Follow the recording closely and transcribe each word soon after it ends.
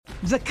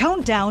The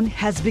countdown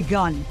has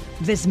begun.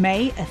 This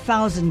May,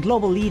 1,000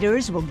 global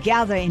leaders will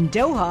gather in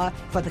Doha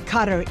for the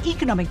Qatar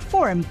Economic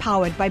Forum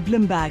powered by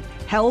Bloomberg,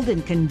 held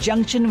in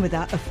conjunction with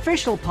our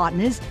official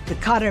partners, the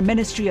Qatar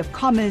Ministry of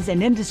Commerce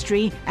and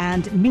Industry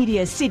and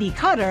Media City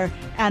Qatar,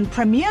 and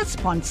premier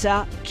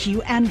sponsor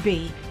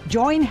QNB.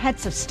 Join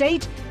heads of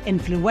state,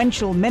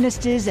 influential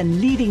ministers,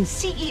 and leading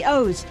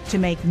CEOs to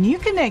make new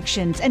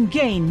connections and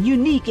gain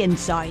unique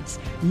insights.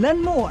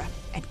 Learn more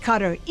at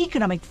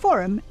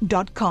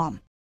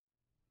QatarEconomicForum.com.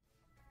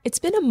 It's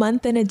been a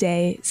month and a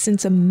day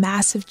since a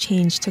massive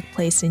change took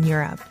place in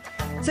Europe.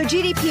 So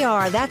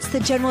GDPR, that's the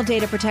General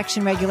Data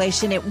Protection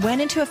Regulation. It went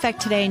into effect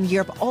today in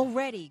Europe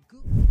already.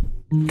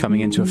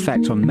 Coming into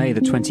effect on May the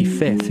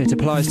 25th, it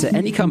applies to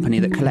any company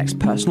that collects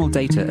personal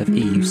data of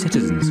EU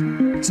citizens.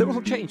 So it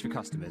will change for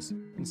customers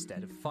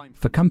instead of fine.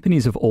 For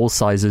companies of all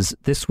sizes,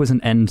 this was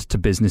an end to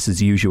business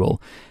as usual.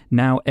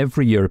 Now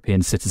every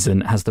European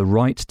citizen has the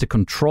right to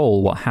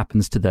control what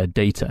happens to their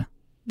data.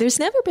 There's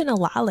never been a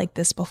law like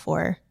this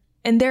before,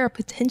 and there are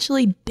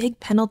potentially big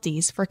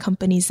penalties for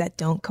companies that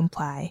don't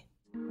comply.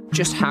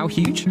 Just how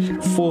huge?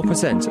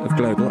 4% of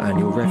global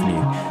annual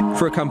revenue.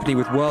 For a company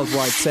with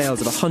worldwide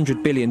sales of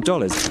 $100 billion,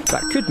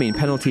 that could mean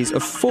penalties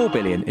of $4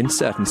 billion in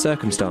certain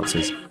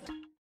circumstances.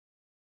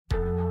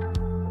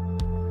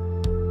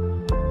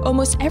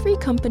 Almost every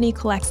company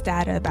collects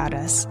data about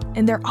us,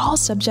 and they're all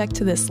subject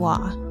to this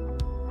law.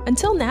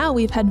 Until now,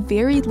 we've had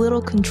very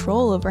little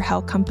control over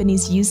how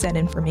companies use that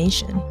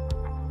information.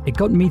 It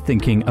got me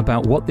thinking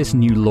about what this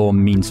new law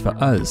means for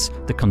us,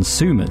 the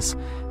consumers.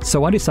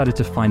 So I decided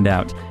to find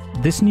out.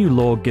 This new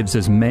law gives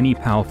us many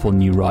powerful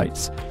new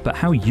rights, but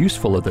how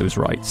useful are those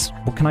rights?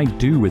 What can I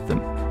do with them?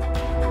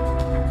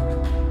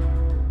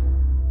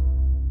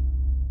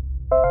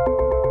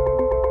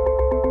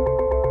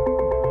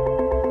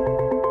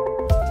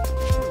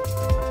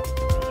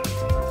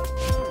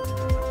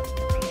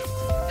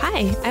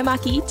 Hi, I'm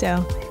Aki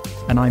Ito.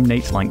 And I'm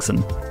Nate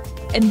Langston.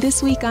 And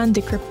this week on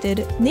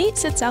Decrypted, Nate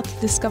sets out to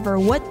discover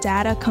what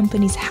data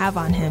companies have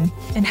on him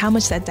and how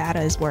much that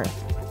data is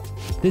worth.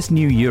 This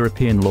new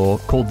European law,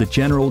 called the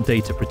General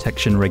Data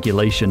Protection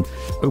Regulation,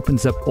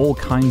 opens up all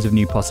kinds of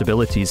new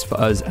possibilities for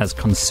us as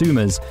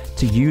consumers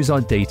to use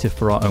our data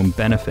for our own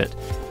benefit,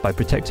 by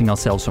protecting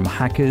ourselves from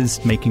hackers,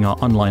 making our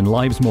online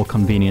lives more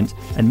convenient,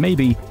 and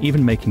maybe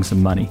even making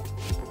some money.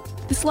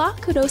 This law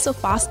could also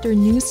foster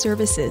new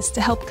services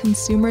to help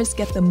consumers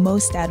get the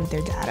most out of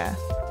their data.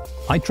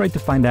 I tried to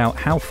find out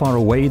how far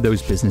away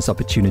those business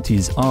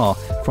opportunities are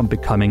from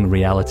becoming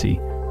reality.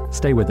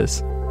 Stay with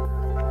us.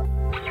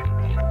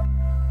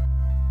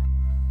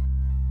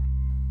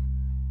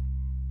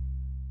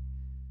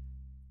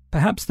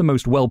 Perhaps the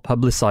most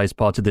well-publicized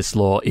part of this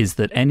law is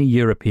that any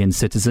European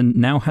citizen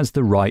now has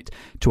the right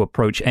to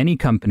approach any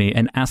company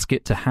and ask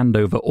it to hand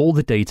over all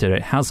the data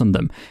it has on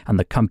them, and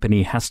the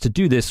company has to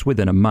do this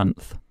within a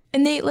month.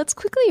 And Nate, let's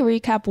quickly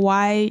recap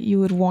why you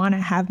would want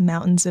to have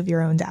mountains of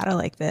your own data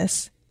like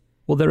this.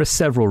 Well, there are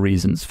several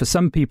reasons. For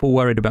some people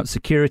worried about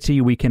security,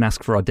 we can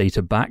ask for our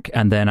data back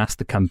and then ask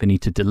the company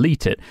to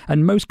delete it,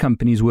 and most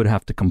companies would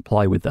have to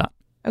comply with that.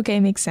 Okay,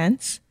 makes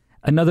sense.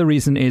 Another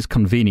reason is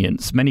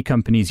convenience. Many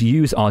companies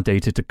use our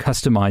data to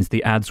customize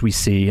the ads we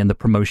see and the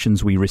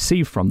promotions we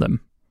receive from them.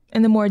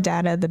 And the more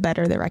data, the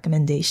better the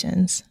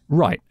recommendations.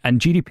 Right,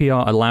 and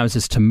GDPR allows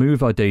us to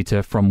move our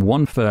data from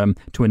one firm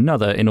to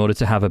another in order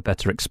to have a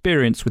better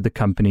experience with the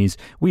companies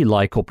we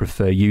like or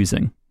prefer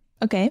using.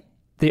 Okay.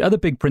 The other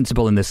big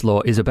principle in this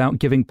law is about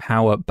giving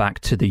power back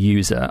to the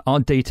user. Our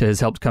data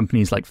has helped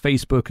companies like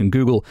Facebook and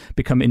Google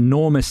become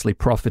enormously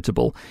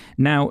profitable.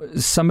 Now,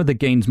 some of the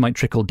gains might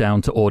trickle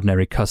down to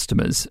ordinary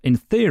customers. In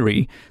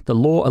theory, the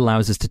law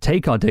allows us to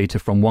take our data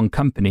from one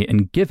company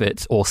and give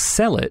it or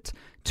sell it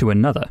to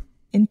another.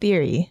 In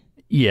theory.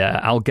 Yeah,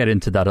 I'll get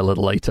into that a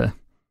little later.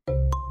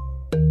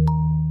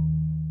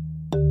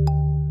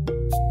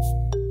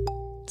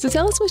 So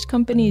tell us which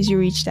companies you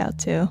reached out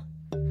to.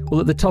 Well,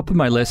 at the top of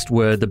my list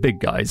were the big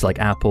guys like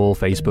Apple,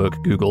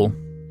 Facebook, Google.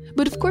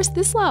 But of course,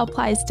 this law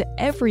applies to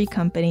every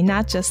company,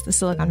 not just the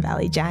Silicon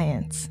Valley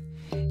giants.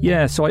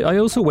 Yeah, so I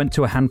also went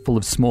to a handful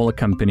of smaller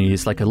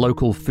companies, like a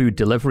local food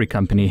delivery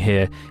company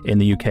here in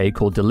the UK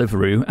called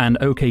Deliveroo, and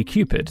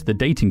OkCupid, the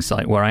dating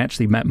site where I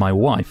actually met my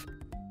wife.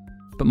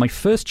 But my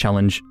first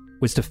challenge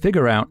was to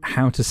figure out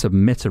how to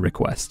submit a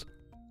request.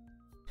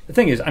 The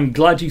thing is, I'm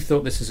glad you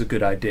thought this is a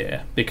good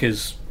idea,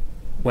 because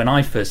when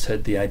I first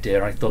heard the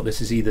idea, I thought this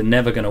is either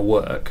never going to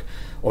work,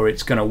 or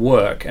it's going to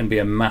work and be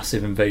a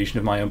massive invasion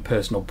of my own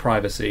personal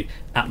privacy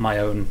at my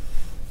own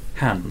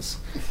hands.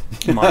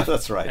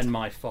 That's right. And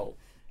my fault.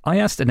 I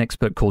asked an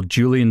expert called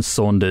Julian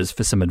Saunders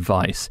for some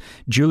advice.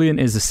 Julian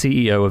is the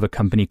CEO of a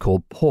company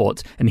called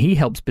Port, and he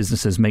helps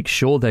businesses make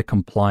sure they're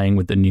complying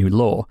with the new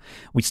law.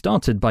 We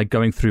started by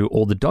going through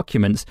all the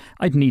documents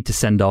I'd need to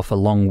send off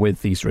along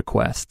with these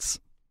requests.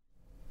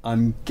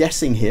 I'm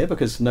guessing here,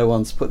 because no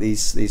one's put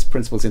these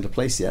principles into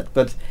place yet,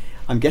 but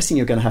I'm guessing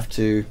you're going to have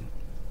to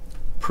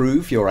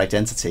prove your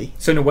identity.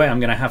 So in a way, I'm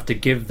going to have to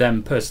give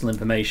them personal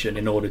information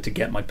in order to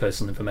get my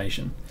personal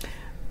information.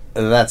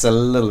 That's a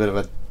little bit of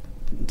a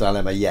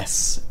dilemma,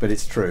 yes, but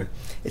it's true.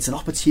 It's an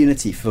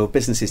opportunity for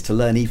businesses to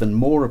learn even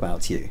more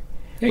about you.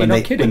 Yeah, when you're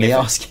not kidding. When they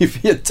ask you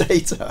for your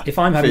data. If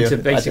I'm having to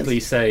basically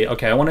say,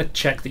 okay, I want to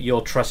check that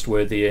you're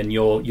trustworthy and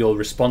you're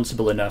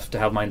responsible enough to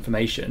have my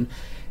information,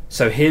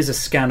 so here's a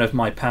scan of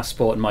my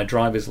passport and my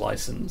driver's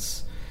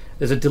license.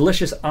 There's a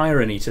delicious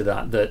irony to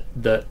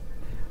that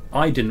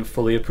I didn't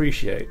fully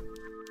appreciate.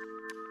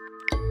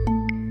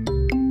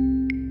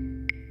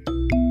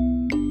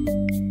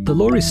 The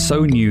law is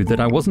so new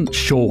that I wasn't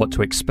sure what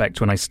to expect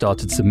when I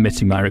started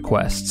submitting my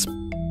requests.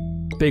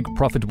 Big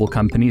profitable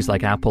companies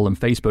like Apple and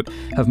Facebook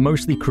have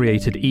mostly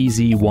created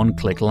easy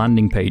one-click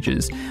landing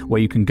pages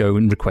where you can go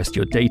and request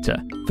your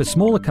data. For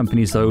smaller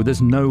companies though,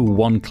 there's no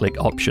one-click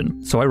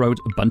option. So I wrote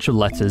a bunch of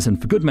letters, and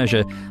for good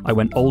measure, I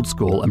went old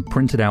school and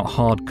printed out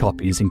hard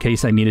copies in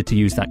case I needed to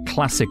use that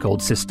classic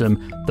old system,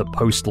 the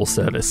postal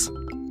service.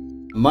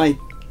 My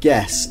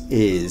guess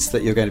is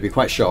that you're going to be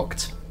quite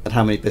shocked at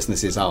how many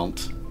businesses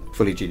aren't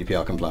fully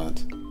GDPR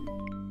compliant.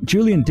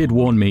 Julian did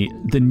warn me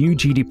the new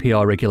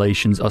GDPR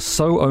regulations are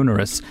so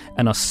onerous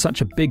and are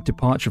such a big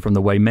departure from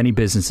the way many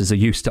businesses are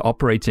used to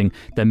operating,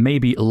 there may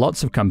be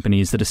lots of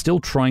companies that are still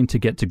trying to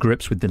get to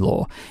grips with the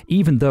law,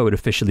 even though it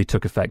officially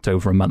took effect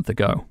over a month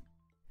ago.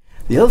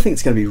 The other thing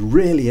that's going to be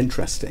really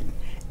interesting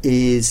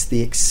is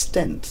the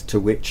extent to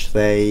which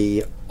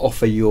they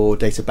offer your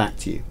data back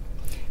to you.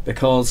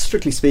 Because,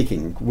 strictly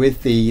speaking,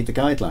 with the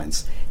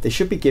guidelines, they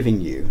should be giving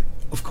you,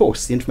 of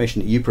course, the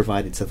information that you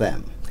provided to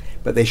them,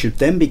 but they should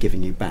then be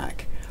giving you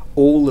back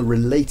all the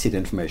related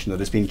information that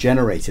has been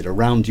generated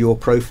around your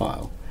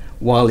profile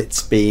while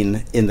it's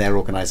been in their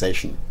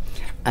organisation.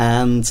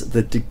 And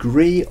the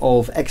degree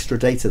of extra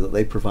data that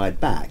they provide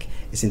back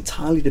is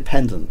entirely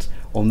dependent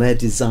on their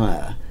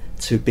desire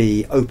to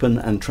be open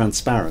and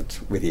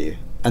transparent with you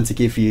and to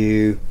give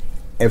you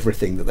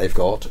everything that they've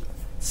got,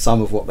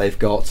 some of what they've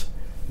got,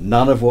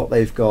 none of what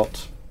they've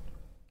got.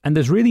 And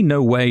there's really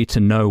no way to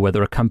know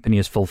whether a company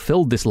has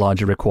fulfilled this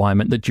larger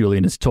requirement that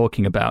Julian is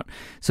talking about.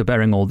 So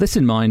bearing all this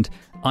in mind,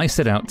 I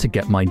set out to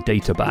get my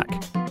data back.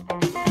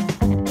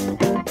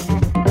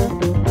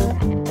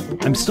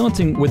 I'm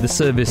starting with the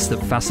service that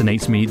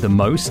fascinates me the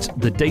most,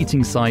 the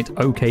dating site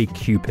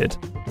OkCupid.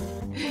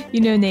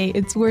 You know, Nate,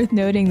 it's worth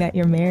noting that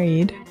you're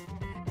married.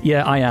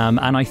 Yeah, I am,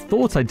 and I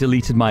thought I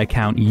deleted my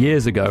account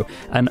years ago,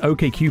 and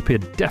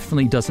OkCupid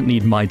definitely doesn't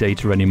need my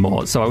data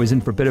anymore, so I was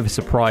in for a bit of a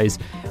surprise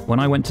when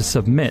I went to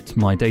submit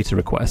my data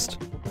request.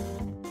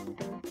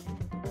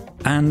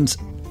 And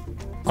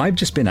I've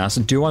just been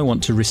asked, do I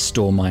want to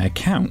restore my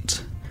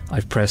account?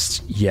 I've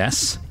pressed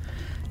yes,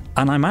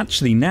 and I'm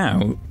actually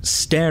now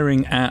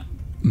staring at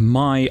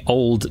my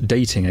old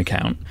dating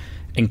account,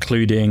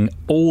 including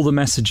all the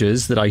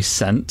messages that I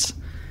sent,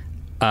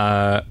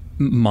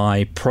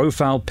 my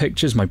profile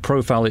pictures, my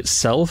profile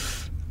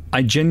itself.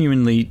 I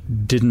genuinely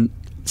didn't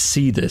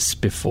see this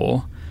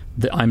before.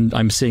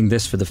 I'm seeing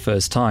this for the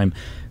first time.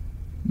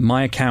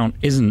 My account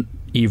isn't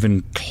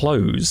even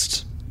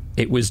closed.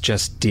 It was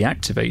just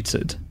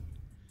deactivated.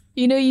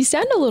 You know, you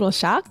sound a little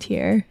shocked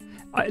here.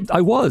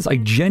 I was. I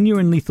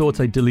genuinely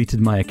thought I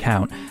deleted my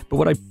account, but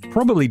what I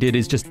probably did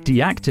is just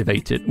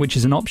deactivate it, which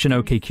is an option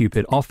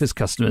OkCupid offers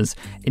customers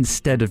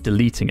instead of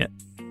deleting it.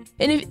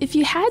 And if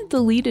you had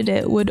deleted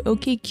it, would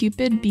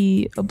OkCupid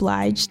be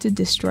obliged to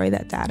destroy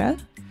that data?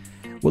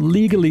 Well,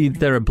 legally,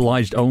 they're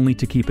obliged only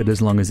to keep it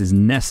as long as is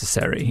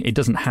necessary. It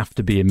doesn't have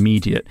to be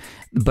immediate.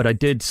 But I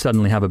did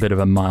suddenly have a bit of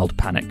a mild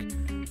panic.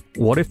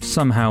 What if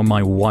somehow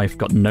my wife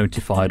got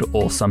notified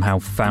or somehow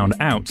found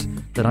out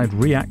that I'd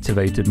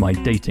reactivated my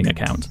dating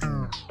account?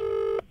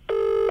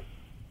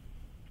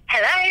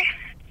 Hello?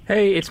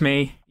 Hey, it's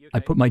me. I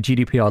put my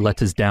GDPR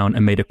letters down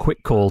and made a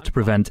quick call to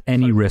prevent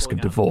any risk of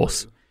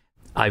divorce.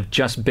 I've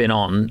just been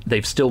on,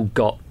 they've still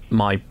got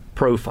my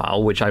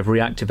profile, which I've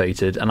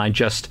reactivated, and I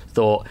just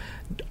thought,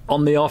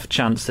 on the off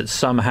chance that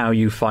somehow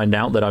you find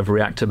out that I've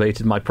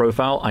reactivated my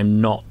profile,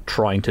 I'm not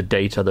trying to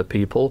date other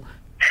people.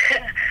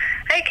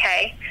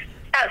 Okay,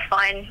 that's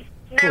fine.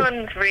 No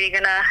one's really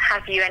going to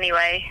have you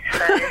anyway,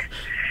 so...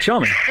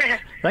 Charming.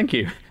 Thank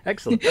you.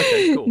 Excellent.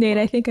 Okay, cool. Nate,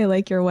 I think I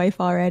like your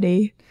wife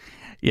already.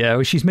 Yeah,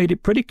 well, she's made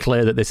it pretty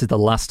clear that this is the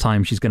last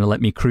time she's going to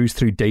let me cruise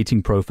through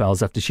dating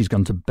profiles after she's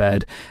gone to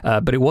bed.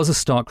 But it was a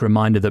stark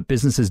reminder that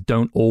businesses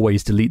don't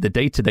always delete the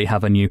data they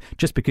have on you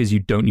just because you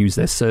don't use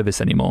their service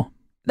anymore.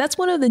 That's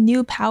one of the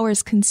new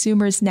powers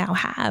consumers now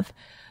have.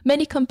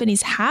 Many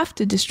companies have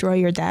to destroy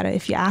your data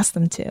if you ask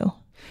them to.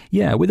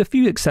 Yeah, with a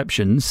few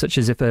exceptions, such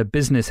as if a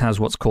business has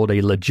what's called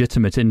a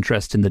legitimate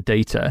interest in the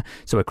data,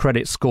 so a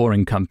credit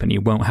scoring company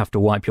won't have to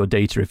wipe your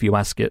data if you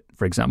ask it,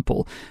 for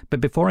example. But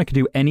before I could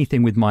do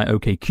anything with my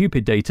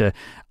OkCupid data,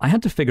 I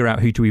had to figure out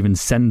who to even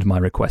send my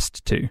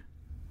request to.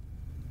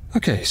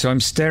 Okay, so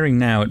I'm staring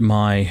now at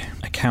my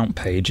account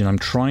page and I'm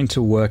trying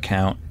to work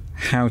out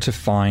how to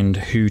find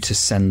who to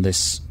send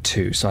this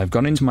to. So I've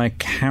gone into my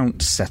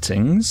account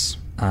settings.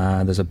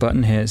 There's a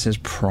button here that says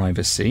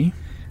privacy.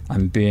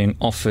 I'm being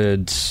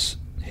offered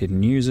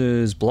hidden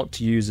users,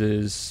 blocked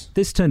users.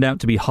 This turned out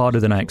to be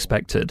harder than I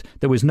expected.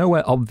 There was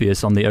nowhere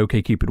obvious on the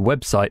OkCupid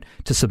website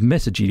to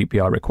submit a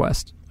GDPR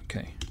request.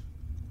 Okay.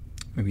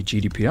 Maybe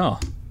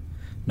GDPR.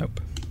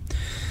 Nope.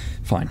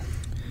 Fine.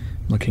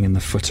 Looking in the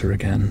footer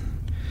again.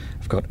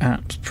 I've got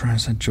apps,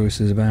 price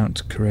choices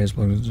about careers,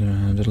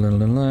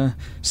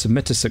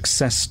 submit a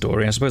success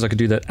story. I suppose I could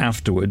do that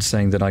afterwards,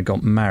 saying that I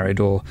got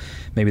married, or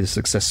maybe the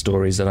success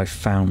story is that I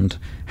found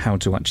how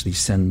to actually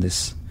send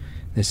this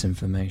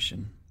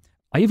information.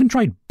 I even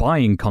tried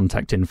buying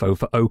contact info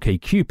for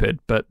OkCupid,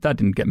 but that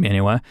didn't get me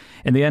anywhere.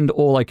 In the end,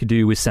 all I could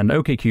do was send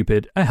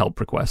OkCupid a help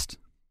request.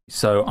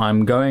 So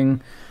I'm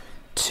going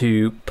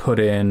to put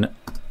in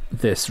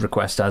this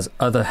request as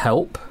other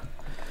help.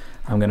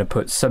 I'm going to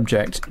put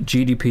subject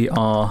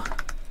GDPR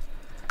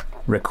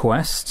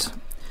request.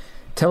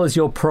 Tell us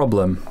your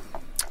problem.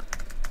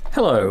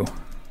 Hello.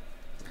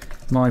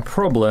 My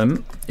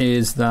problem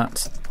is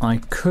that I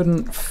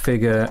couldn't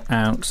figure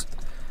out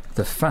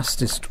the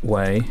fastest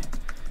way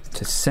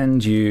to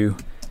send you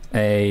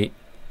a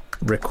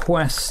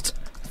request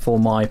for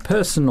my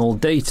personal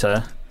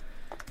data.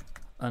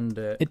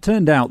 It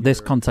turned out this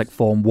contact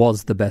form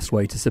was the best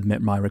way to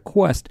submit my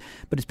request,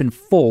 but it's been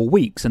 4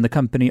 weeks and the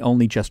company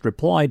only just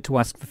replied to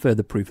ask for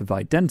further proof of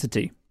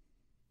identity.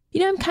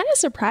 I'm kind of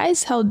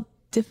surprised how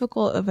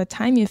difficult of a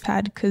time you've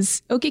had,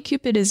 because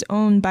OkCupid is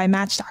owned by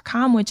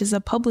Match.com, which is a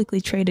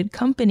publicly traded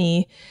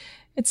company.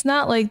 It's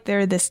not like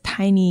they're this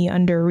tiny,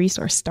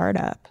 under-resourced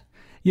startup.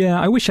 Yeah,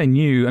 I wish I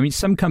knew. I mean,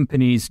 some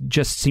companies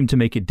just seem to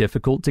make it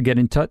difficult to get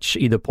in touch,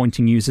 either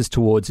pointing users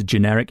towards a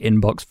generic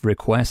inbox for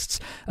requests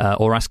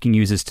or asking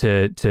users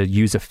to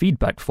use a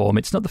feedback form.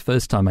 It's not the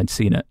first time I'd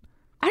seen it.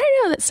 I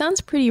don't know. That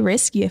sounds pretty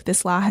risky if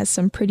this law has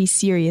some pretty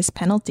serious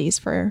penalties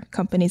for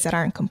companies that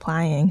aren't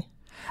complying.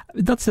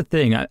 That's the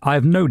thing. I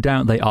have no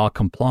doubt they are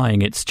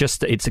complying. It's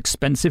just it's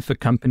expensive for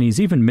companies,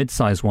 even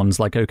mid-sized ones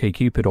like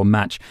OkCupid or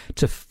Match,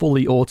 to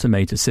fully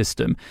automate a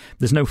system.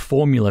 There's no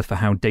formula for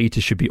how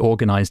data should be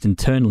organized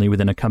internally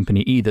within a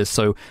company either,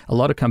 so a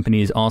lot of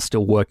companies are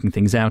still working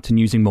things out and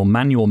using more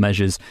manual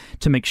measures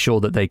to make sure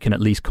that they can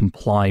at least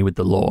comply with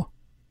the law.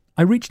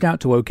 I reached out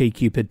to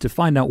OkCupid to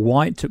find out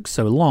why it took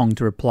so long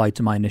to reply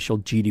to my initial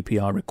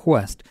GDPR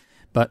request,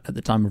 but at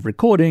the time of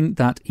recording,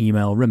 that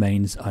email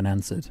remains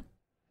unanswered.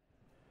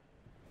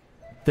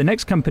 The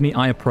next company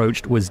I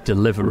approached was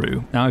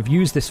Deliveroo. Now, I've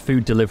used this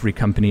food delivery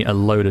company a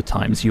load of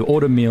times. You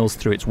order meals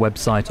through its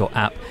website or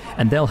app,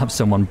 and they'll have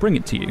someone bring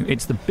it to you.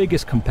 It's the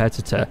biggest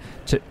competitor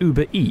to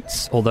Uber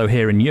Eats, although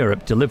here in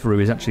Europe,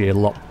 Deliveroo is actually a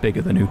lot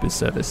bigger than Uber's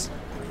service.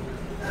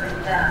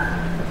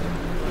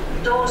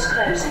 Doors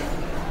closing.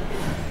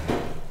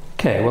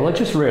 Okay, well, I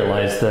just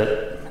realised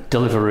that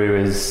Deliveroo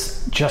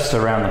is just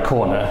around the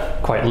corner,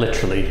 quite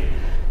literally,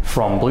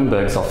 from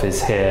Bloomberg's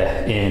office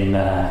here in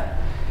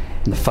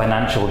the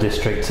financial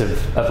district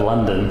of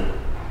London.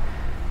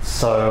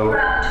 So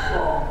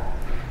I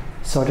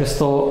just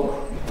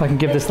thought if I can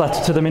give this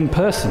letter to them in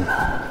person.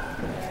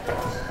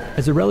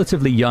 As a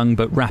relatively young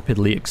but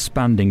rapidly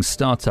expanding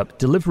startup,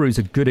 Deliveroo is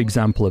a good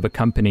example of a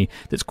company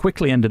that's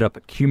quickly ended up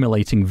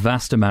accumulating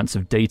vast amounts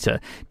of data,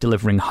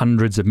 delivering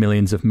hundreds of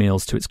millions of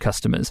meals to its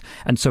customers,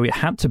 and so it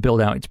had to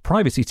build out its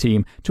privacy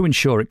team to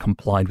ensure it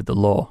complied with the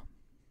law.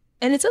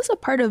 And it's also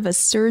part of a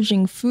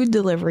surging food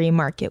delivery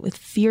market with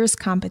fierce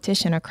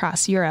competition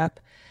across Europe.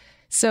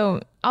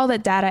 So all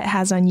that data it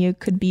has on you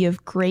could be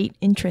of great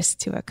interest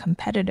to a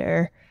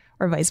competitor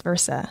or vice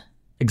versa.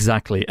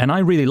 Exactly. And I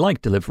really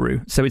like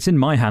Deliveroo, so it's in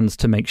my hands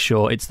to make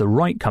sure it's the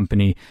right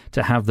company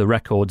to have the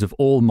records of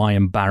all my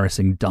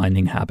embarrassing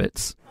dining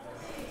habits.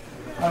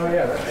 Oh,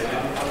 yeah.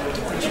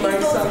 Would you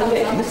mind signing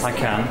in? I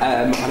can.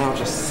 And I'll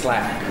just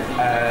Slack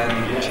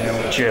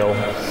Jill.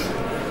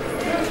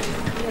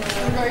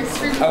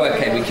 Oh,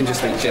 okay, we can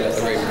just meet Jill at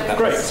the room.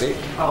 Great.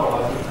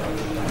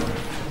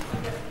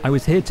 I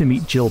was here to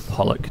meet Jill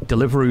Pollock,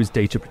 Deliveroo's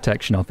data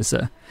protection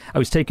officer. I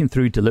was taken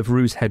through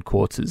Deliveroo's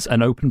headquarters,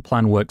 an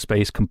open-plan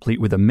workspace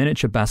complete with a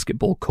miniature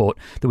basketball court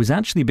that was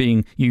actually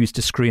being used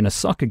to screen a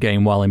soccer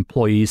game while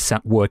employees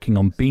sat working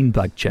on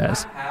beanbag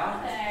chairs. Hello.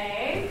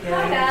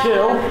 Hi,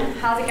 Jill.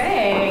 How's it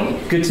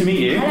going? Good to meet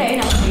you. Hello,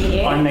 nice to meet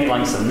you. I'm Nate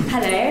Langson.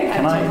 Hello,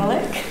 I'm Jill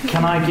Pollock.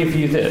 Can I give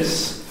you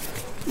this?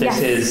 This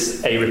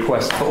is a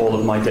request for all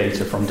of my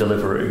data from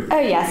Deliveroo. Oh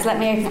yes, let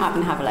me open it up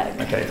and have a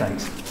look. Okay,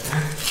 thanks.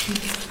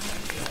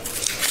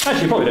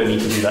 Actually, you probably don't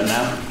need to do that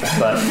now,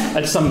 but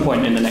at some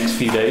point in the next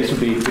few days would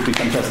be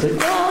fantastic.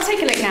 Well, I'll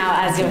take a look now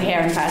as you're here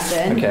in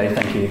person. Okay,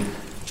 thank you.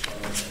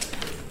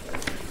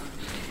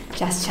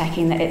 Just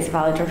checking that it's a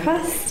valid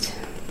request.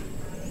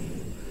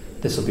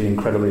 This will be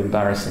incredibly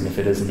embarrassing if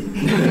it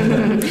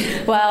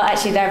isn't. Well,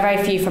 actually, there are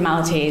very few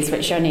formalities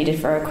which are needed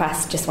for a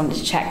request. Just wanted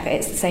to check that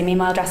it's the same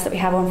email address that we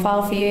have on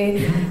file for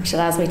you, which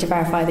allows me to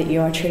verify that you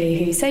are truly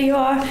who you say you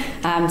are.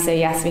 So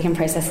yes, we can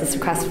process this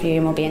request for you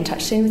and we'll be in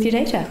touch soon with your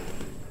data.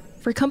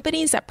 For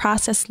companies that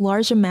process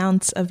large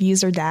amounts of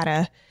user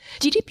data,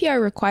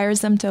 GDPR requires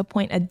them to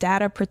appoint a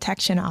data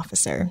protection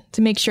officer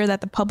to make sure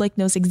that the public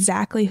knows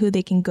exactly who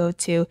they can go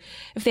to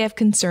if they have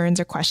concerns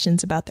or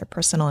questions about their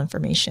personal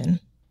information.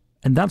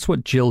 And that's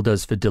what Jill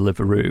does for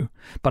Deliveroo.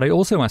 But I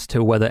also asked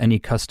her whether any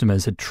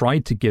customers had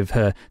tried to give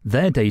her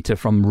their data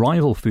from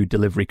rival food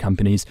delivery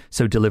companies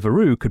so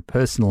Deliveroo could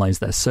personalize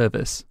their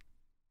service.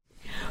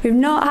 We've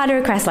not had a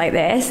request like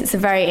this. It's a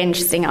very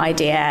interesting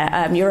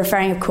idea. You're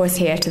referring, of course,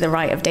 here to the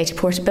right of data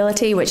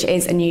portability, which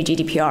is a new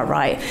GDPR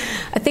right.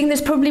 I think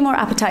there's probably more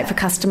appetite for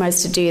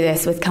customers to do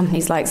this with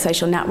companies like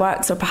social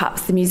networks or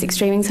perhaps the music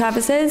streaming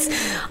services.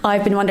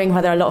 I've been wondering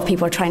whether a lot of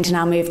people are trying to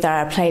now move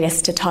their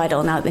playlist to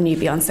Tidal now that the new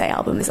Beyoncé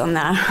album is on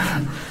there.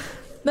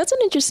 That's an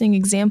interesting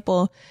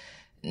example.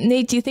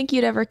 Nate, do you think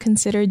you'd ever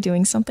consider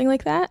doing something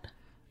like that?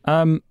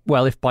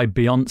 Well, if by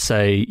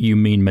Beyonce you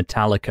mean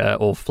Metallica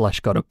or Flesh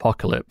God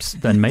Apocalypse,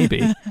 then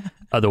maybe.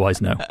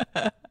 Otherwise, no.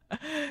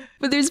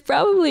 But there's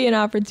probably an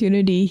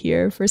opportunity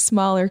here for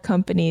smaller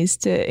companies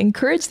to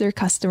encourage their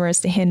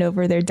customers to hand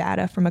over their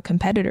data from a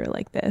competitor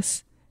like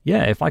this.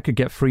 Yeah, if I could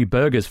get free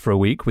burgers for a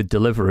week with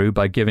Deliveroo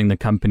by giving the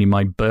company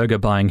my burger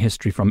buying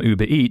history from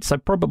Uber Eats, I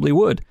probably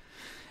would.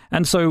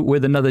 And so,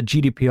 with another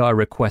GDPR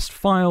request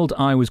filed,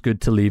 I was good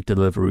to leave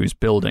Deliveroo's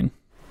building.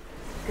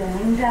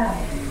 Going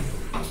down.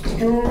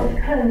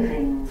 Doors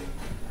closing.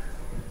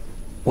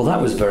 Well,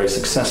 that was very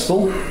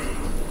successful.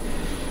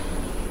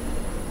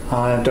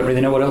 I don't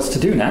really know what else to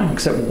do now,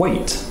 except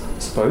wait, I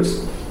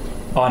suppose.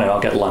 Oh, no,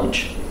 I'll get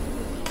lunch.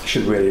 I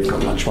should really have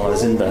got lunch while I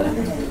was in there.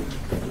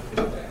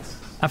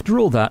 After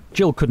all that,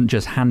 Jill couldn't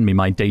just hand me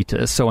my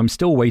data, so I'm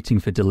still waiting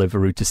for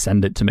Deliveroo to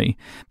send it to me.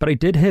 But I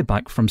did hear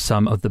back from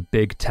some of the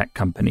big tech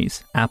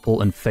companies,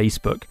 Apple and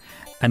Facebook,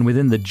 and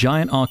within the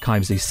giant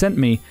archives they sent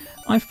me,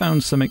 I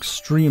found some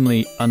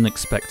extremely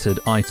unexpected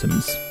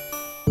items.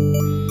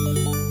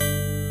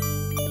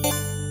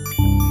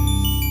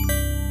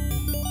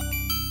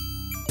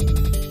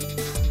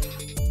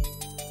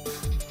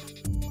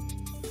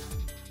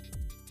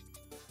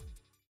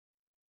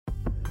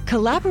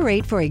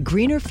 Collaborate for a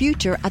greener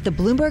future at the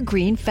Bloomberg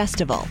Green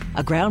Festival,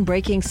 a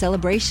groundbreaking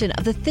celebration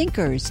of the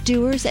thinkers,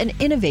 doers, and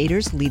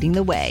innovators leading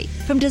the way.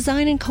 From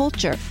design and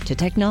culture to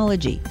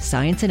technology,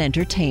 science, and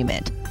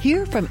entertainment.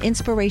 Hear from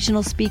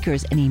inspirational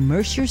speakers and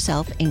immerse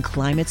yourself in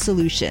climate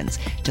solutions.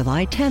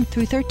 July 10th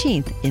through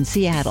 13th in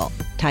Seattle.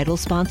 Title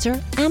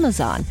sponsor,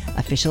 Amazon.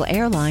 Official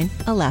airline,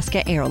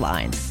 Alaska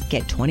Airlines.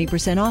 Get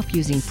 20% off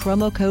using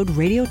promo code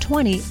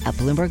Radio20 at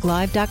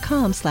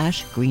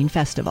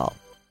BloombergLive.com/greenfestival.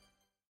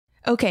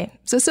 Okay,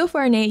 so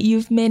far, Nate,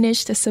 you've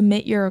managed to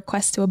submit your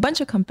request to a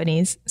bunch of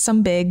companies,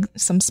 some big,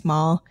 some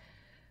small.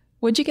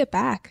 What'd you get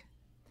back?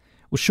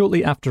 Well,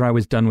 shortly after I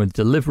was done with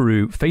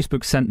Deliveroo,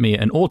 Facebook sent me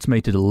an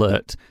automated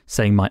alert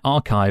saying my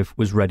archive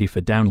was ready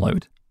for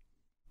download.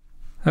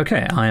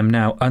 Okay, I am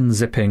now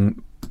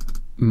unzipping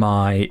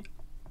my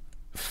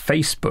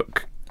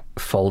Facebook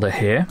folder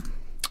here.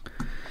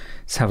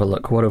 Let's have a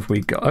look. What have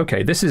we got?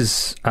 Okay, this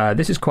is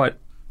quite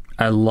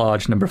a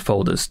large number of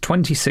folders.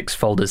 26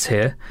 folders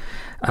here.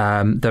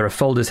 There are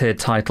folders here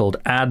titled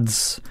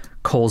Ads,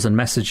 Calls and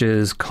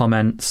Messages,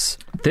 Comments.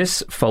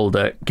 This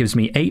folder gives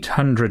me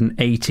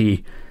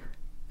 880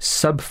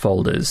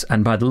 subfolders,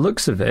 and by the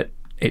looks of it,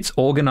 it's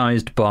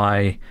organized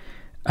by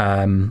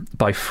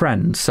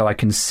friends, so I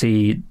can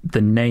see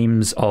the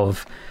names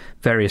of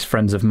various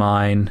friends of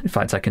mine. In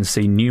fact, I can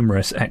see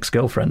numerous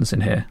ex-girlfriends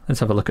in here. Let's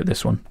have a look at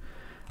this one.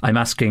 I'm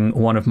asking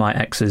one of my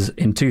exes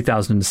in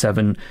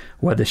 2007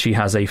 whether she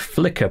has a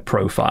Flickr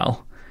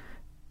profile.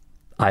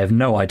 I have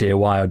no idea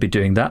why I'd be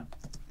doing that.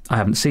 I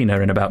haven't seen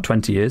her in about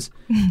 20 years.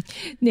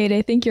 Nate,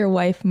 I think your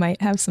wife might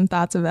have some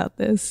thoughts about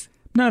this.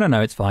 No,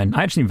 it's fine.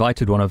 I actually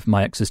invited one of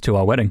my exes to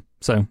our wedding,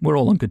 so we're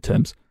all on good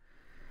terms.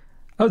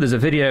 Oh, there's a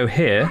video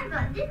here.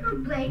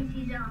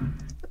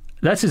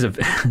 This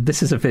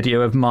is a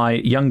video of my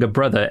younger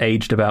brother,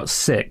 aged about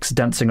 6,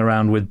 dancing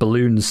around with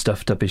balloons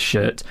stuffed up his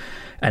shirt,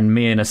 and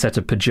me in a set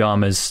of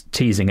pajamas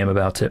teasing him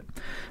about it.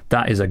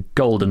 That is a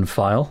golden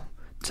file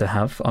to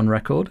have on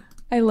record.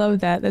 I love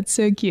that. That's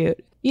so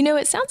cute. You know,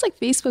 it sounds like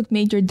Facebook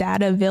made your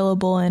data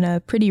available in a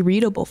pretty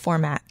readable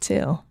format,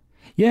 too.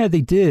 Yeah, they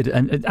did.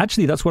 And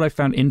actually, that's what I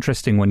found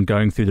interesting when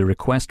going through the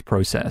request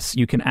process.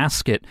 You can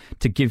ask it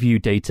to give you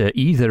data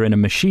either in a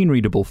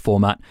machine-readable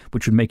format,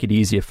 which would make it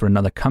easier for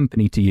another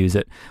company to use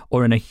it,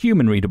 or in a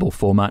human-readable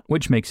format,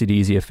 which makes it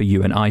easier for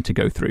you and I to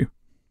go through.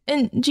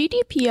 And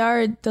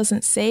GDPR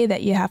doesn't say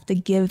that you have to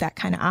give that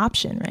kind of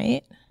option,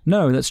 right?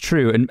 No, that's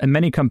true. And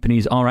many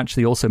companies are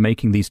actually also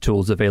making these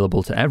tools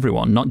available to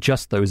everyone, not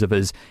just those of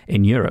us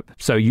in Europe.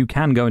 So you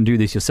can go and do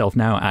this yourself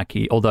now,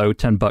 Aki, although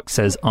 $10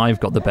 says I've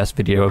got the best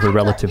video of a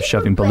relative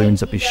shoving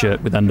balloons up his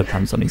shirt with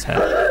underpants on his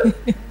head.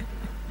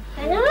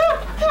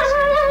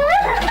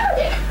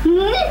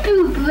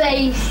 Nipple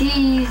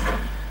braces.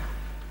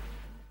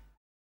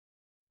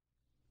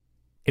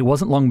 It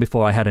wasn't long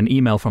before I had an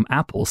email from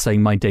Apple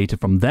saying my data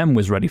from them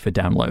was ready for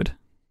download.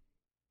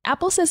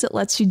 Apple says it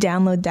lets you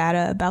download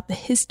data about the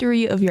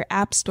history of your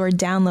App Store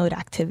download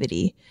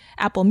activity,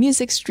 Apple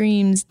Music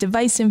streams,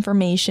 device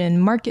information,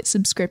 market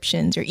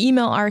subscriptions, your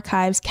email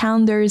archives,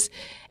 calendars,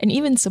 and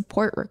even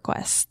support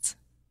requests.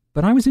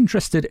 But I was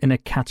interested in a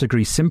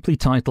category simply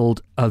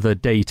titled Other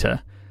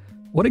Data.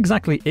 What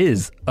exactly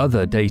is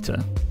other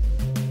data?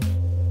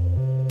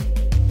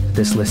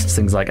 This lists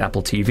things like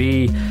Apple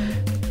TV.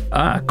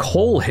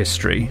 Call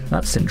history.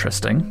 That's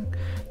interesting.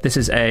 This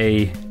is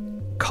a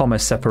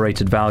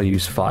comma-separated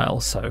values file,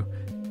 So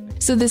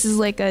this is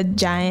like a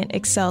giant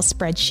Excel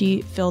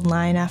spreadsheet filled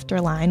line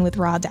after line with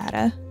raw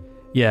data?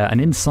 Yeah,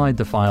 and inside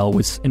the file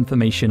was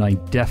information I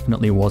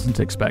definitely wasn't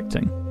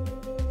expecting.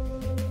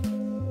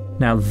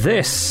 Now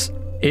this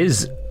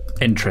is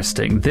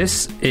interesting.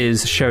 This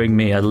is showing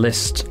me a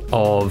list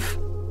of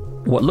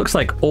what looks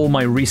like all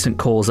my recent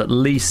calls, at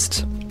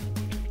least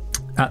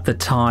at the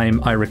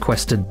time I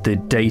requested the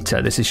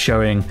data. This is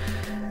showing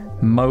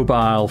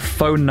mobile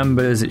phone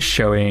numbers. It's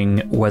showing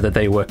whether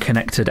they were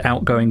connected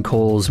outgoing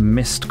calls,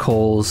 missed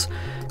calls,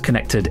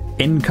 connected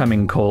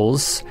incoming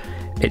calls.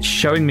 It's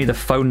showing me the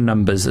phone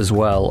numbers as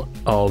well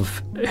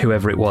of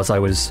whoever it was I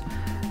was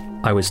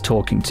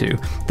talking to.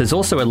 There's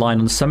also a line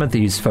on some of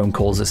these phone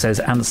calls that says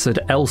answered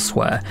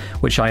elsewhere,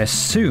 which I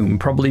assume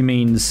probably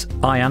means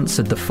I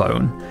answered the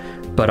phone,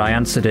 but I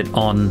answered it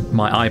on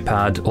my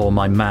iPad or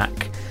my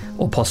Mac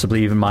or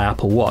possibly even my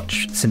Apple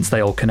Watch, since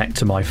they all connect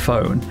to my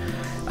phone.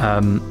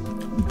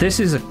 This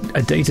is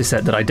a data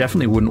set that I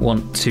definitely wouldn't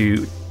want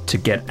to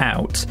get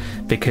out,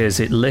 because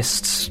it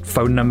lists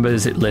phone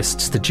numbers, it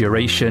lists the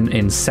duration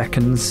in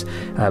seconds,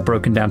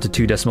 broken down to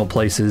 2 decimal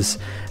places,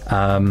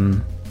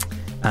 and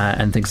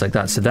things like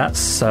that. So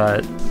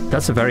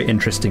that's a very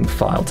interesting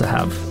file to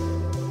have.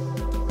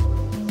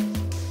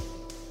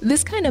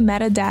 This kind of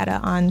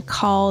metadata on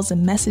calls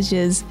and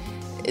messages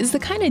is the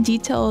kind of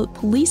detail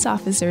police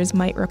officers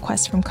might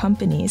request from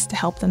companies to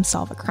help them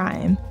solve a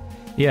crime.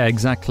 Yeah,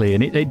 exactly.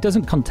 And it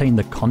doesn't contain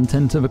the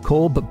content of a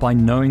call, but by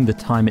knowing the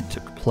time it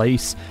took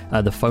place,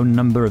 the phone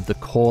number of the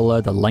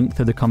caller, the length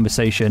of the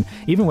conversation,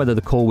 even whether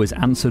the call was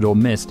answered or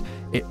missed,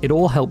 it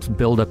all helps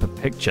build up a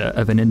picture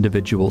of an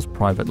individual's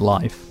private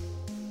life.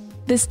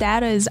 This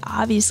data is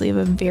obviously of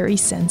a very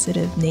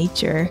sensitive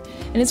nature,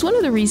 and it's one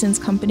of the reasons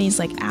companies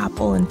like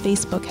Apple and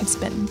Facebook have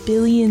spent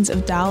billions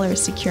of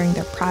dollars securing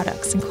their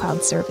products and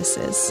cloud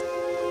services.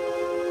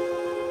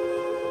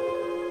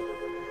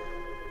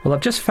 Well,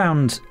 I've just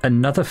found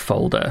another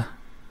folder.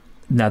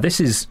 Now, this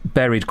is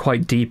buried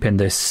quite deep in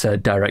this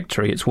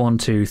directory. It's 1,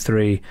 2,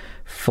 3,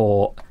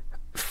 4,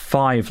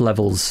 5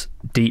 levels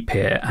deep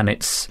here, and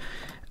it's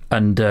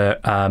under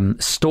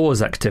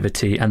stores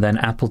activity and then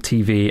Apple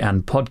TV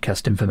and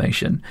podcast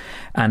information.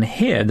 And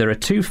here there are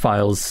 2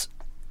 files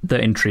that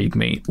intrigue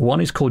me. One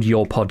is called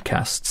Your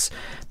Podcasts.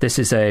 This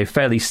is a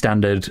fairly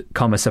standard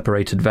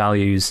comma-separated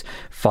values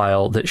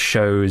file that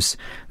shows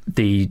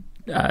the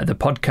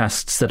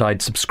podcasts that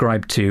I'd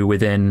subscribed to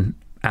within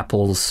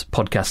Apple's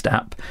podcast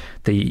app,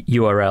 the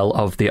URL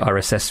of the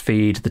RSS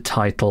feed, the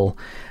title,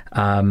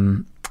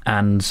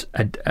 and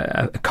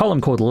a column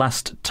called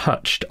Last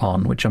Touched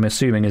On, which I'm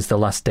assuming is the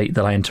last date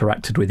that I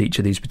interacted with each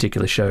of these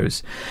particular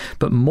shows.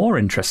 But more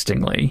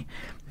interestingly,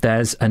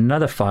 there's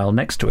another file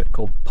next to it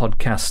called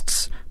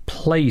Podcasts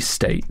Play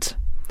State.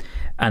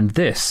 And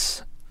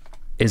this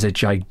is a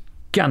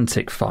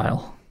gigantic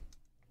file.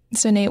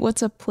 So Nate,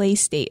 what's a play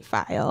state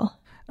file?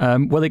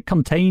 Well, it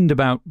contained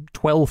about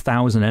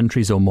 12,000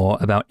 entries or more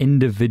about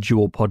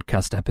individual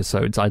podcast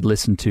episodes I'd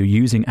listened to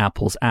using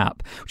Apple's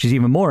app, which is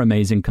even more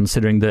amazing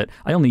considering that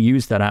I only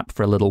used that app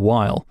for a little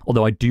while,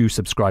 although I do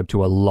subscribe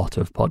to a lot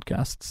of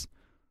podcasts.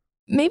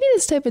 Maybe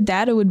this type of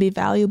data would be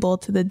valuable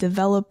to the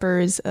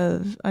developers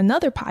of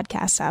another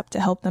podcast app to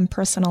help them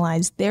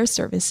personalize their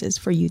services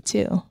for you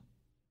too.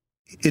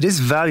 It is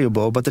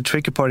valuable, but the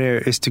tricky part here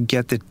is to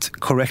get it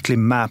correctly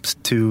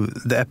mapped to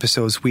the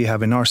episodes we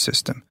have in our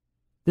system.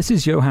 This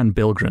is Johan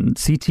Billgren,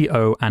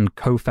 CTO and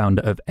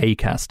co-founder of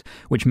Acast,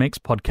 which makes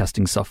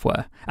podcasting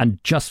software. And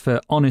just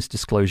for honest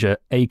disclosure,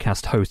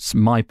 Acast hosts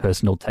my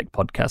personal tech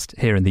podcast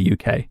here in the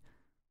UK.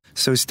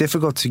 So it's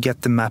difficult to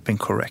get the mapping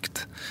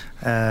correct.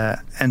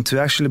 And to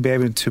actually be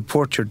able to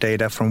port your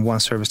data from one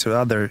service to the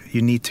other,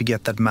 you need to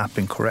get that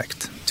mapping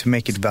correct to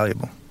make it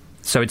valuable.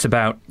 So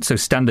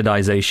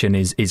standardization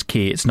is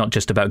key. It's not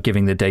just about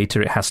giving the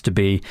data. It has to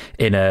be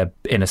in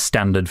a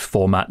standard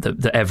format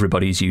that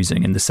everybody's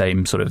using in the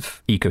same sort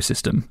of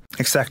ecosystem.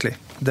 Exactly.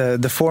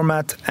 The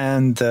format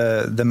and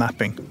the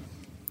mapping,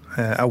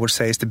 I would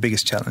say, is the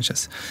biggest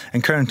challenges.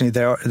 And currently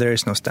there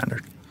is no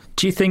standard.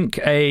 Do you think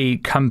a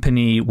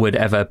company would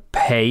ever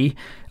pay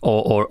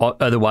or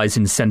otherwise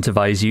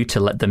incentivize you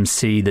to let them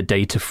see the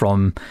data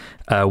from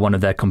one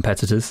of their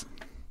competitors?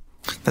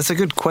 That's a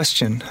good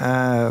question.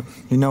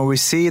 We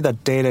see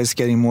that data is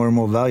getting more and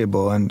more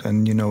valuable, and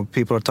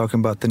people are talking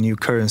about the new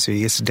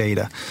currency is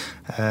data.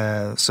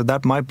 So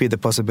that might be the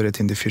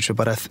possibility in the future.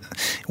 But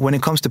when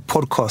it comes to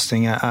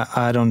podcasting,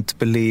 I don't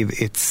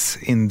believe it's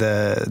in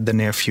the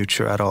near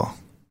future at all.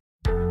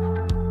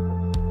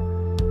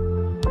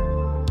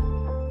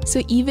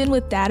 So even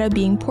with data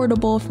being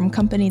portable from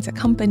company to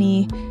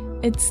company,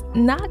 it's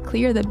not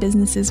clear that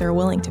businesses are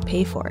willing to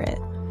pay for it.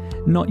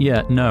 Not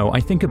yet, no. I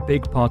think a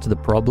big part of the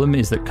problem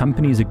is that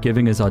companies are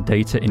giving us our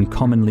data in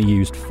commonly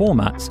used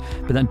formats,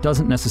 but that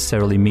doesn't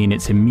necessarily mean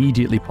it's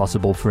immediately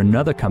possible for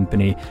another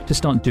company to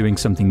start doing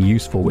something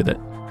useful with it.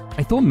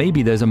 I thought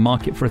maybe there's a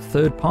market for a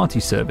third-party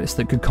service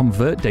that could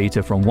convert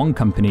data from one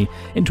company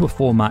into a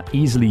format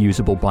easily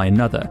usable by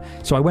another.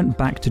 So I went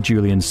back to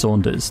Julian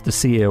Saunders, the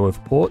CEO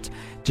of Port,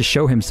 to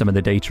show him some of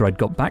the data I'd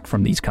got back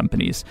from these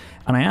companies.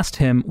 And I asked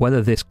him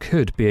whether this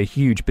could be a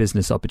huge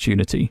business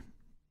opportunity.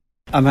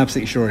 I'm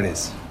absolutely sure it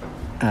is.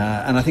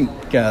 And I think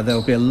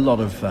there'll be a lot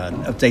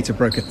of data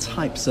broker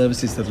type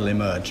services that will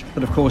emerge.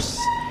 But of course,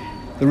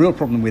 the real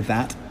problem with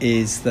that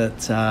is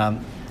that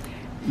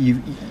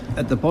you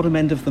at the bottom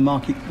end of the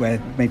market,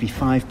 where maybe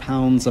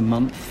 £5 a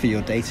month for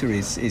your data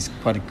is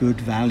quite a good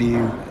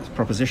value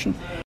proposition.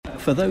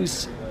 For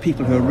those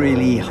people who are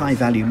really high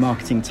value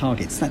marketing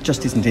targets, that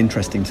just isn't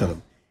interesting to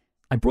them.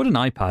 I brought an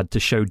iPad to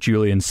show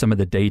Julian some of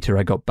the data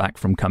I got back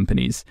from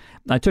companies.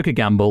 I took a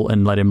gamble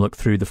and let him look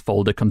through the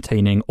folder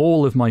containing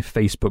all of my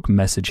Facebook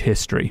message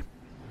history.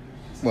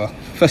 Well,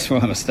 first of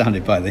all, I'm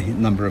astounded by the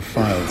number of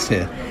files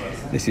here.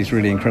 This is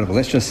really incredible.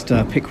 Let's just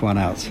pick one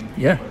out.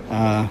 Yeah.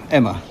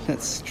 Emma,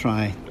 let's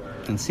try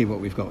and see what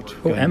we've got.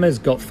 Oh, Emma's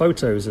got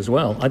photos as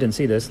well. I didn't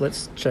see this.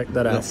 Let's check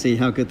that out. Let's see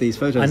how good these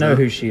photos are. I know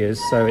who she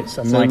is, so it's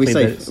unlikely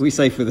that... Are we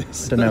safe for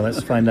this? I don't know.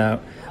 Let's find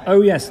out.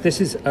 Oh, yes,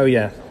 this is... Oh,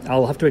 yeah.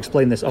 I'll have to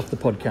explain this off the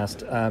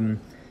podcast.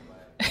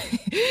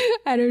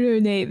 I don't know,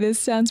 Nate. This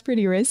sounds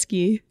pretty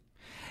risky.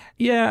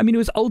 Yeah, I mean, it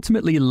was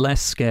ultimately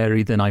less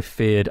scary than I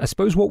feared. I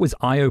suppose what was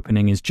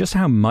eye-opening is just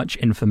how much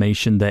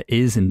information there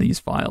is in these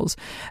files.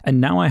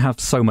 And now I have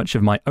so much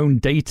of my own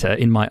data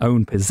in my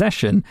own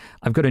possession,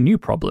 I've got a new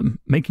problem,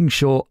 making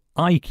sure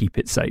I keep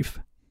it safe.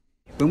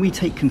 When we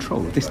take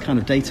control of this kind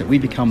of data, we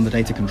become the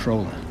data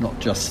controller, not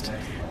just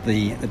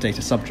the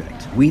data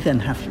subject. We then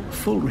have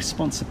full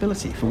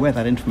responsibility for where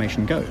that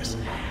information goes.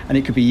 And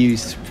it could be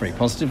used very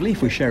positively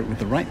if we share it with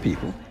the right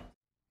people.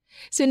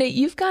 So Nate,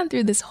 you've gone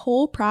through this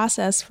whole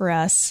process for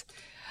us.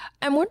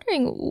 I'm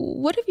wondering,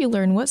 what have you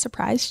learned? What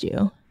surprised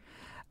you?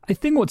 I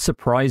think what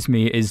surprised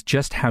me is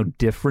just how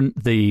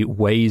different the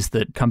ways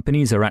that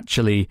companies are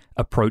actually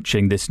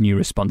approaching this new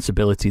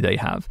responsibility they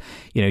have.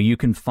 You know, you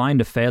can find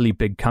a fairly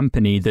big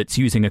company that's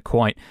using a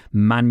quite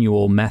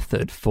manual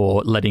method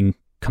for letting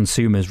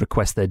consumers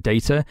request their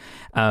data.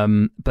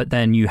 But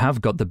then you have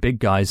got the big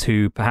guys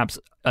who perhaps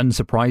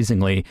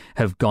unsurprisingly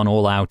have gone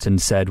all out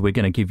and said, we're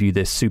going to give you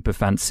this super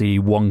fancy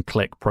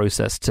one-click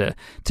process to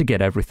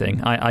get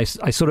everything. I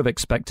sort of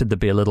expected there to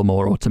be a little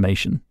more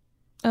automation.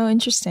 Oh,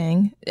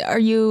 interesting. Are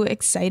you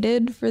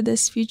excited for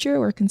this future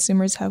where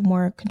consumers have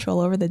more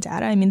control over the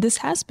data? I mean, this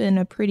has been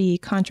a pretty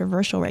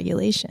controversial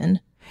regulation.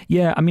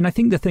 Yeah, I mean, I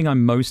think the thing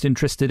I'm most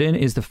interested in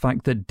is the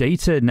fact that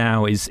data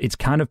now it's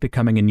kind of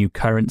becoming a new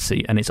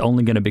currency, and it's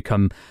only going to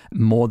become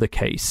more the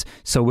case.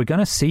 So we're going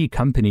to see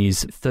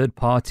companies, third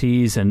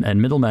parties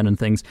and middlemen and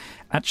things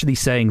actually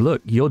saying,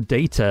 look, your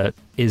data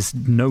is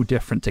no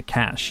different to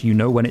cash. You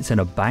know when it's in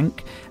a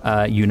bank,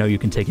 you know you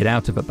can take it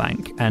out of a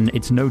bank. And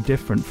it's no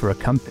different for a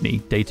company.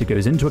 Data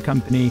goes into a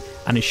company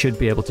and it should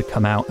be able to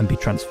come out and be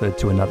transferred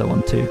to another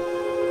one too.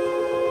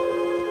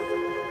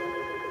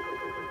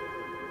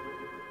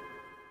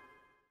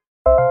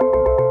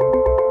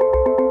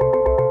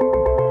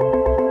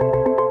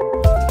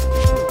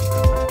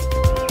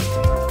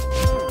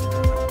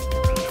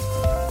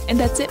 And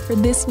that's it for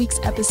this week's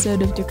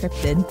episode of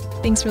Decrypted.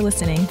 Thanks for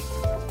listening.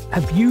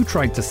 Have you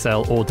tried to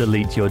sell or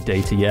delete your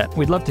data yet?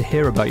 We'd love to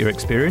hear about your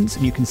experience,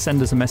 and you can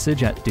send us a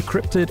message at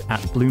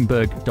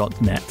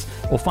decrypted@bloomberg.net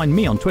or find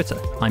me on Twitter.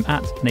 I'm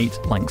at Nate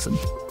Langson.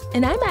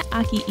 And I'm at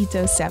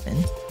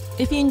AkiIto7.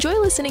 If you enjoy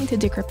listening to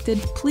Decrypted,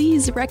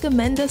 please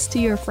recommend us to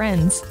your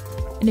friends.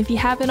 And if you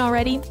haven't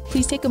already,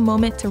 please take a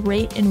moment to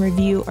rate and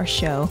review our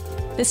show.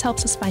 This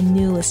helps us find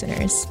new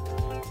listeners.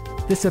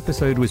 This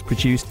episode was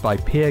produced by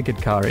Pierre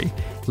Gadkari,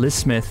 Liz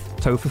Smith,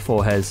 Topher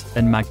Forhes,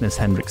 and Magnus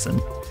Henriksson.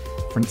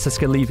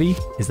 Francisca Levy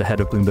is the head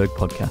of Bloomberg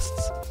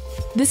Podcasts.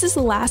 This is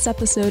the last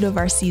episode of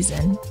our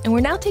season, and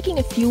we're now taking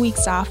a few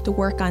weeks off to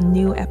work on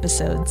new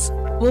episodes.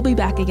 We'll be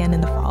back again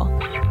in the fall.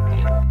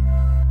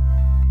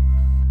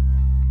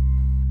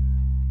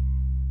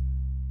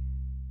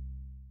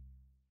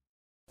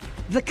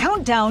 The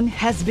countdown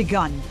has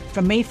begun.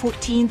 From May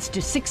 14th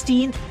to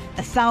 16th,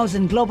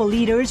 1,000 global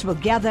leaders will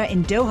gather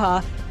in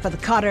Doha for the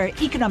Qatar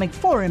Economic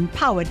Forum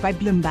powered by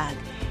Bloomberg.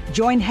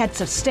 Join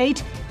heads of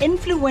state,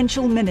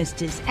 influential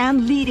ministers,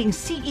 and leading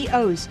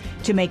CEOs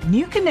to make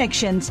new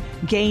connections,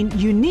 gain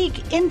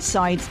unique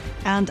insights,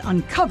 and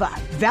uncover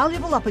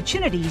valuable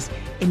opportunities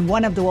in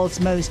one of the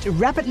world's most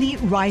rapidly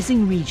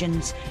rising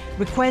regions.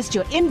 Request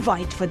your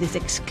invite for this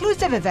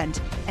exclusive event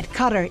at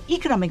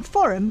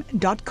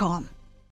QatarEconomicForum.com.